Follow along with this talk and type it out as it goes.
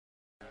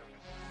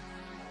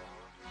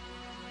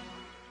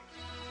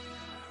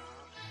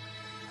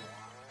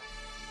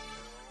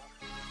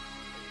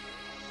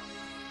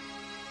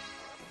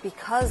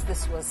Because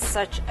this was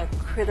such a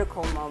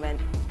critical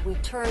moment, we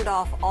turned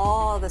off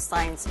all the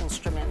science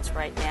instruments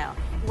right now.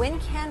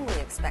 When can we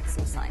expect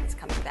some science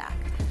coming back?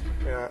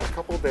 A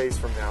couple of days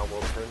from now,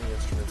 we'll turn the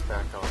instruments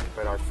back on.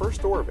 But our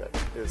first orbit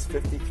is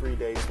 53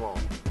 days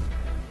long.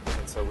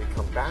 And so we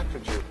come back to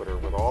Jupiter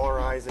with all our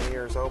eyes and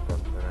ears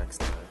open the next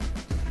time.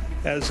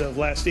 As of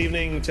last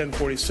evening,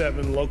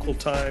 10:47 local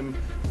time,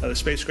 the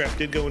spacecraft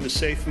did go into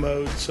safe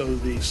mode, so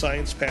the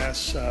science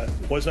pass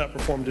was not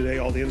performed today.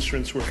 All the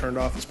instruments were turned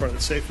off as part of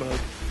the safe mode.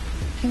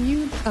 Can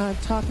you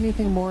talk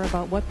anything more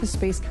about what the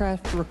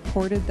spacecraft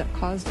reported that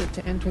caused it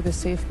to enter the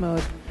safe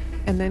mode?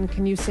 And then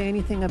can you say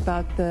anything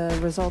about the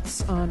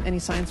results, any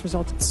science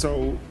results?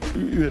 So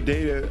the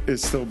data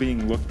is still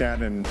being looked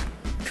at and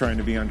trying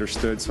to be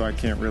understood, so I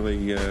can't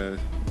really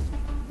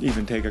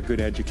even take a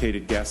good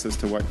educated guess as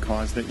to what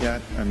caused it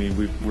yet. I mean,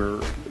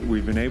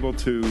 we've been able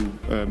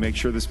to make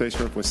sure the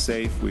spacecraft was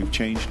safe. We've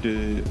changed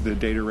the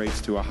data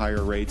rates to a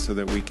higher rate so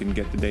that we can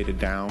get the data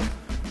down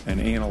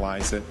and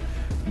analyze it.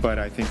 But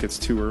I think it's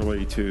too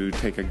early to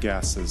take a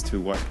guess as to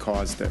what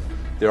caused it.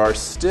 There are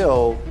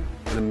still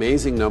an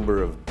amazing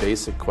number of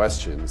basic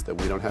questions that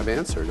we don't have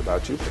answered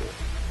about Jupiter.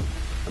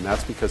 And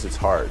that's because it's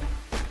hard.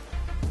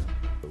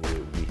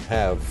 We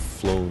have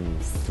flown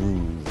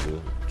through the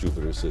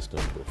Jupiter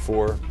system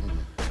before,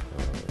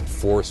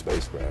 4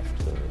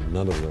 spacecraft.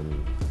 None of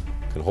them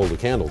can hold a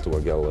candle to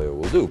what Galileo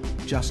will do.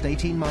 Just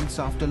 18 months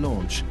after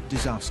launch,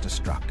 disaster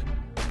struck.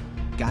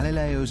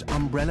 Galileo's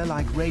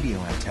umbrella-like radio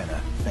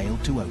antenna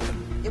failed to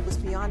open. It was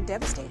beyond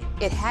devastating.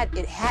 It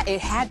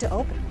had to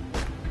open.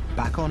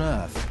 Back on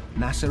Earth,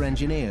 NASA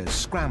engineers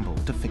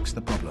scrambled to fix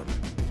the problem.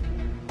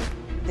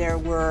 There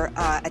were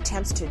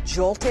attempts to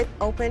jolt it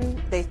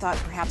open. They thought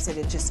perhaps it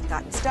had just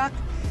gotten stuck.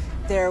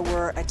 There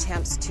were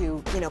attempts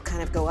to,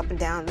 kind of go up and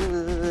down,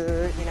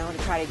 to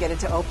try to get it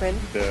to open.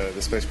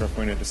 The spacecraft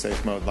went into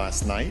safe mode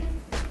last night,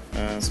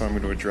 so I'm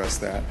going to address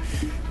that.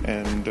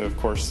 And, of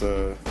course,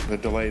 the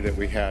delay that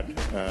we had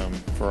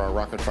for our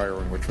rocket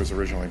firing, which was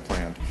originally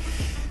planned.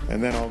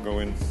 And then I'll go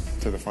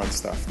into the fun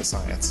stuff, the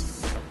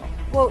science.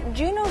 Well,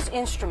 Juno's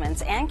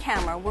instruments and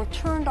camera were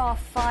turned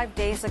off 5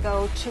 days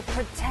ago to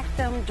protect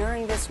them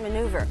during this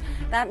maneuver.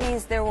 That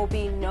means there will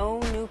be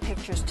no new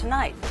pictures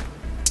tonight.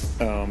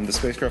 The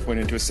spacecraft went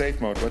into a safe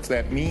mode. What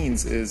that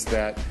means is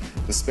that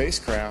the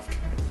spacecraft,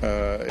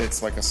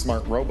 it's like a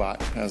smart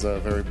robot, has a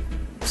very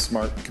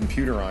smart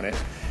computer on it,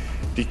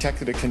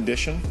 detected a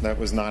condition that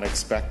was not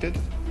expected.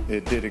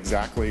 It did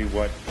exactly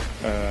what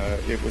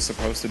it was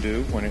supposed to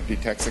do when it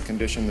detects a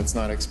condition that's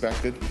not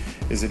expected,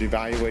 is it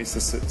evaluates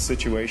the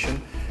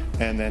situation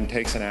and then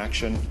takes an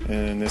action.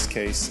 In this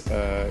case,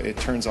 it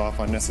turns off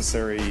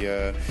unnecessary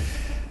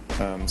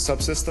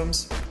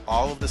subsystems.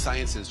 All of the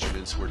science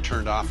instruments were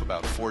turned off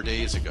about 4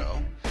 days ago.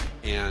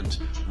 And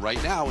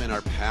right now in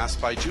our pass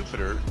by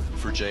Jupiter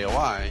for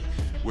JOI,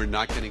 we're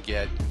not going to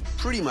get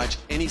pretty much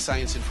any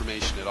science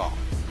information at all.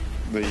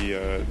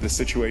 The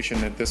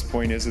situation at this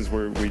point is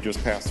where we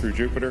just passed through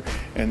Jupiter,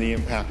 and the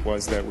impact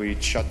was that we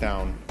shut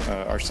down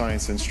our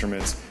science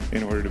instruments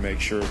in order to make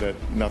sure that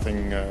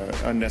nothing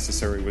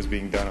unnecessary was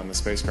being done on the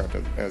spacecraft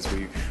as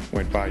we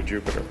went by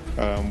Jupiter.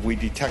 We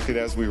detected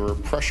as we were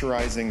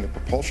pressurizing the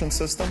propulsion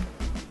system,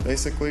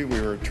 basically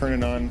we were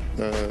turning on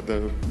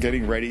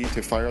getting ready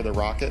to fire the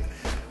rocket.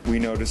 We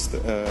noticed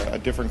a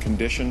different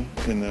condition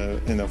in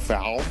the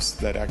valves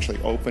that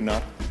actually open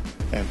up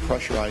and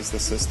pressurize the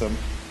system.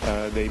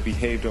 They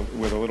behaved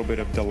with a little bit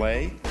of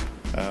delay,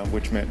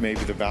 which meant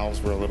maybe the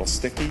valves were a little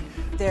sticky.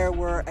 There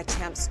were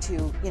attempts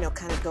to,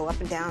 kind of go up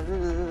and down,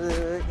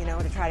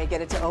 to try to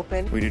get it to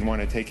open. We didn't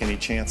want to take any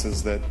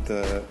chances that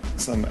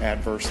some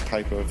adverse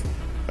type of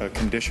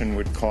condition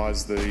would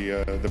cause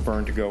the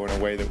burn to go in a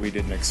way that we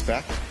didn't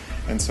expect.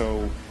 And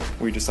so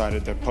we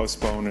decided to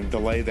postpone and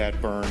delay that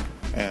burn.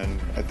 And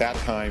at that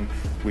time,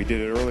 we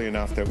did it early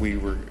enough that we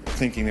were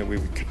thinking that we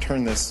could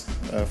turn this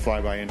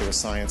flyby into a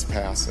science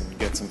pass and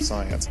get some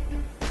science.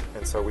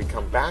 And so we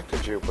come back to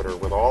Jupiter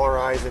with all our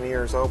eyes and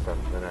ears open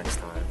the next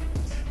time.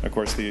 Of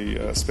course,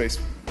 the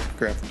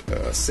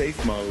spacecraft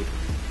safe mode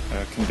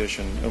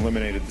condition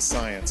eliminated the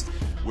science.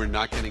 We're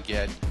not going to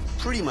get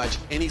pretty much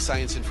any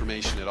science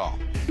information at all.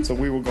 So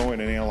we will go in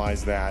and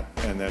analyze that,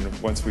 and then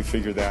once we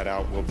figure that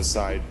out, we'll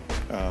decide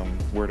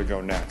where to go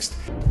next.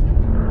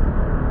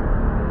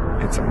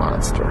 It's a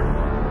monster.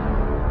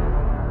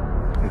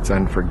 It's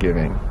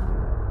unforgiving.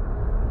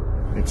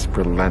 It's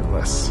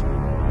relentless.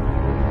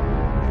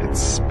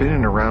 It's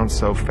spinning around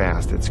so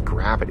fast, its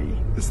gravity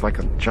is like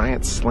a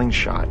giant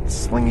slingshot,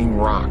 slinging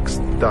rocks,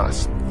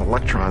 dust,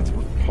 electrons,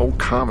 whole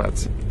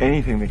comets.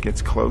 Anything that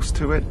gets close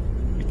to it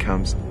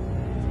becomes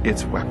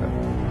its weapon.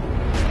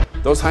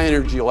 Those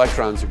high-energy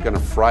electrons are going to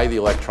fry the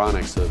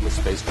electronics of the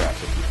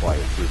spacecraft if you fly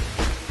it through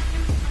them.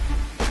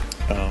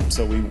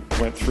 So we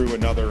went through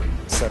another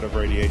set of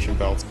radiation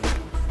belts.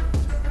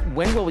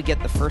 When will we get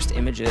the first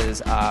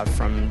images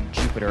from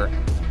Jupiter?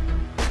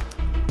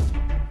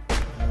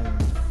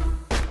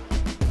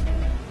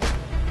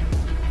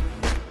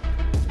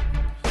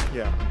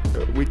 Yeah,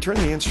 We turn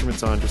the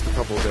instruments on just a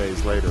couple of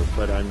days later,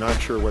 but I'm not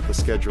sure what the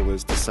schedule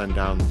is to send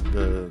down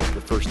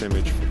the first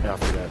image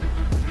after that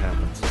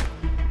happens.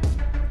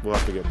 We'll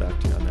have to get back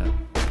to you on that.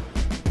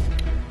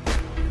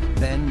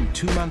 Then,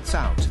 2 months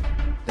out,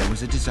 there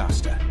was a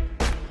disaster.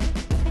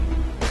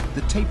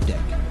 The tape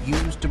deck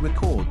used to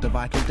record the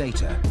vital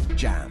data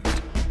jammed.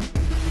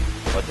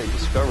 What they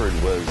discovered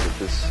was that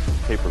this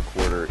tape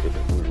recorder, if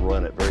it was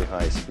run at very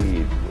high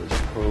speed, was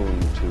prone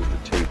to the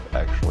tape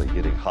actually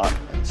getting hot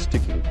and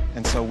sticking.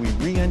 And so we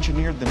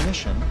re-engineered the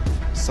mission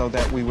so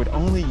that we would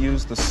only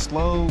use the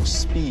slow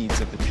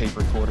speeds of the tape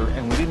recorder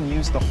and we didn't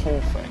use the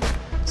whole thing.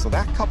 So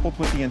that, coupled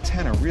with the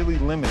antenna, really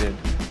limited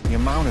the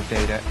amount of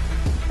data.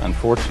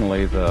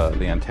 Unfortunately,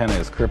 the antenna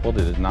is crippled.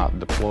 It did not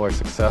deploy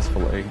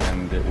successfully,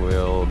 and it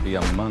will be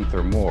a month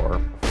or more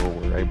before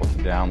we're able to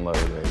download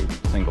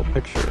a single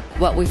picture.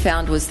 What we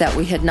found was that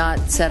we had not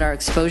set our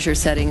exposure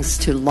settings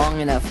to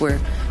long enough. We're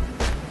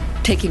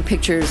taking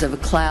pictures of a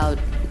cloud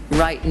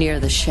right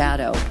near the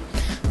shadow.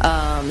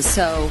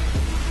 So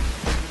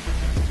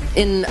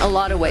in a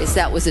lot of ways,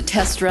 that was a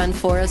test run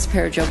for us,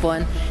 Parajob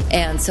 1,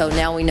 and so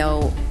now we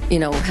know,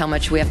 how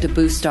much we have to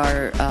boost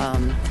our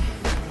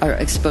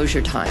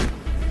exposure time.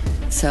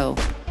 So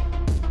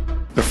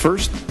the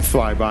first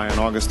flyby on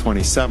August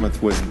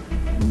 27th was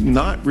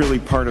not really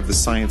part of the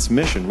science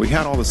mission. We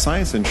had all the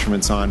science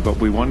instruments on, but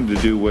what we wanted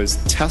to do was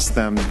test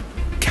them,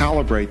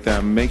 calibrate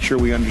them, make sure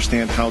we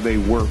understand how they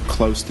work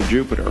close to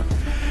Jupiter.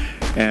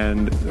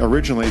 And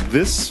originally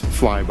this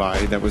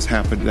flyby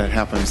that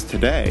happens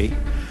today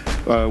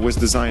was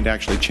designed to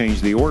actually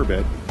change the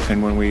orbit,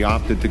 and when we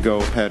opted to go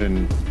ahead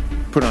and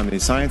put on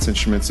these science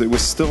instruments, it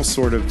was still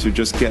sort of to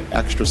just get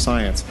extra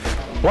science.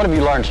 What have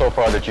you learned so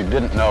far that you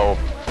didn't know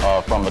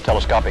from the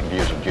telescopic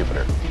views of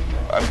Jupiter?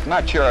 I'm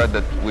not sure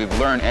that we've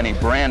learned any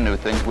brand new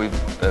things. We've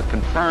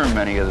confirmed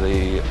many of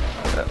the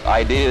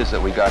ideas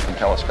that we got from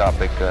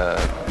telescopic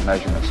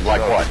measurements.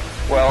 Like what?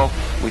 Well,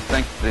 we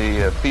think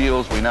the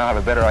fields, we now have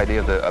a better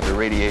idea of the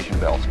radiation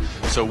belts.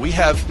 So we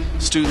have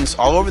students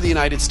all over the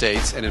United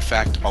States, and in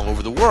fact all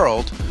over the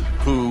world,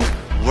 who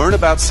learn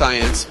about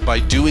science by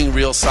doing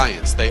real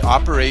science. They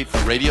operate a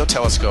radio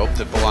telescope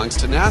that belongs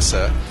to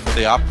NASA.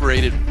 They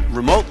operate it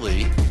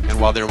remotely, and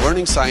while they're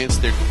learning science,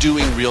 they're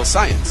doing real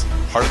science.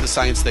 Part of the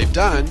science they've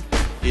done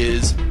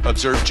is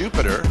observe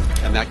Jupiter,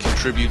 and that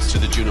contributes to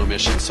the Juno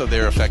mission, so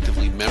they're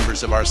effectively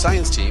members of our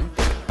science team.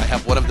 I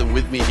have one of them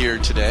with me here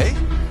today.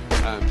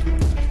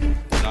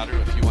 Nader,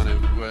 if you want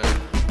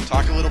to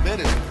talk a little bit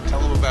and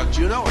tell them about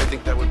Juno, I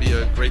think that would be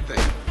a great thing.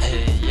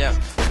 Yeah.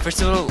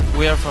 First of all,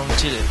 we are from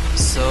Chile,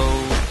 so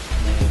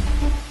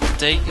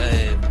take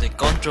the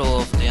control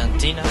of the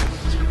antenna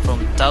from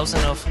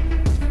thousands of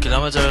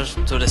kilometers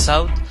to the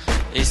south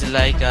is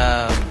like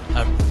a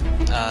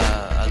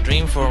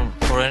dream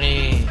for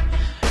any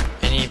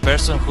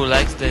person who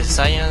likes the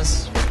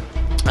science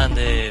and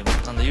the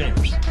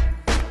universe.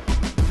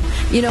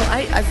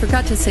 I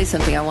forgot to say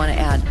something I want to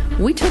add.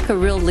 We took a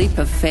real leap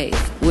of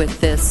faith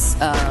with this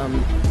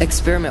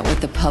experiment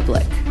with the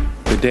public.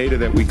 The data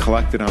that we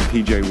collected on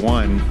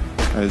PJ1,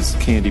 as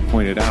Candy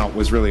pointed out,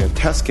 was really a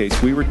test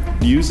case. We were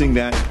using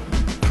that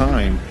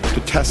time to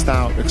test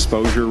out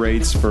exposure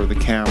rates for the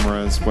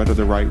cameras, what are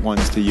the right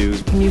ones to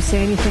use. Can you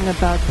say anything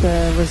about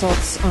the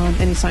results,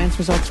 any science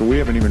results? So we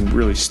haven't even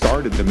really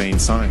started the main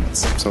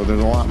science, so there's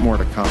a lot more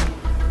to come.